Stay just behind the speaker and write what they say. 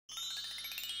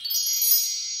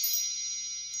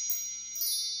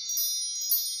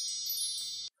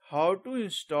How to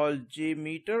install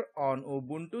Jmeter on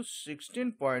Ubuntu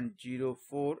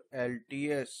 16.04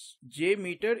 LTS.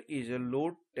 Jmeter is a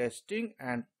load testing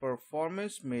and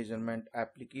performance measurement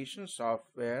application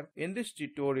software. In this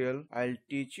tutorial, I'll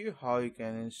teach you how you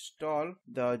can install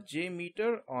the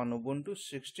Jmeter on Ubuntu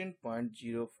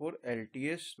 16.04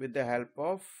 LTS with the help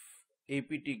of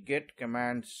apt-get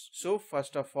commands. So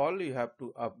first of all, you have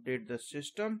to update the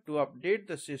system. To update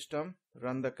the system,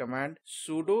 run the command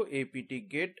sudo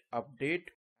apt-get update,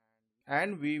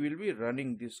 and we will be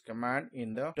running this command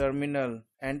in the terminal.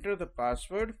 Enter the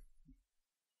password.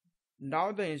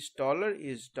 Now the installer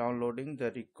is downloading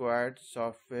the required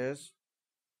softwares.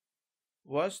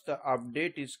 Once the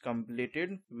update is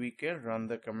completed, we can run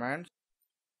the command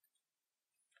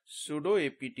sudo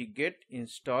apt-get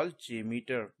install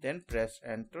Jmeter, then press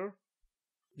enter.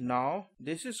 Now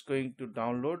this is going to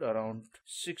download around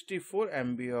 64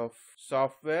 MB of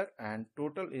software and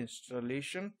total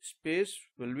installation space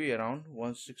will be around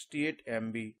 168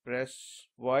 MB. Press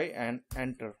Y and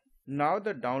enter. Now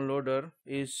the downloader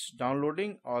is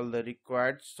downloading all the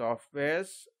required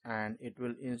softwares and it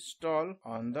will install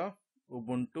on the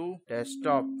Ubuntu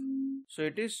desktop. So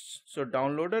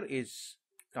downloader is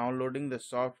downloading the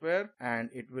software and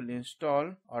it will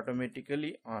install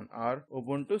automatically on our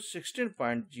Ubuntu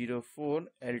 16.04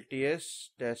 LTS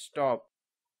desktop.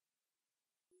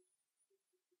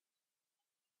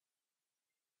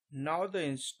 Now the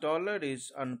installer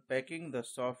is unpacking the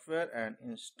software and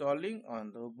installing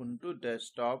on the Ubuntu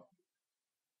desktop.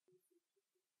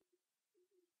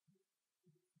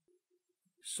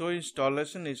 So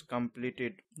installation is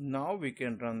completed. Now we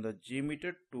can run the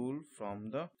Jmeter tool from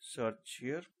the search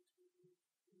here.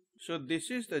 So this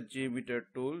is the Jmeter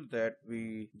tool that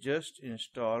we just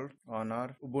installed on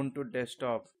our Ubuntu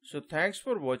desktop. So thanks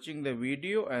for watching the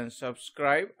video and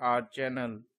subscribe our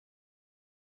channel.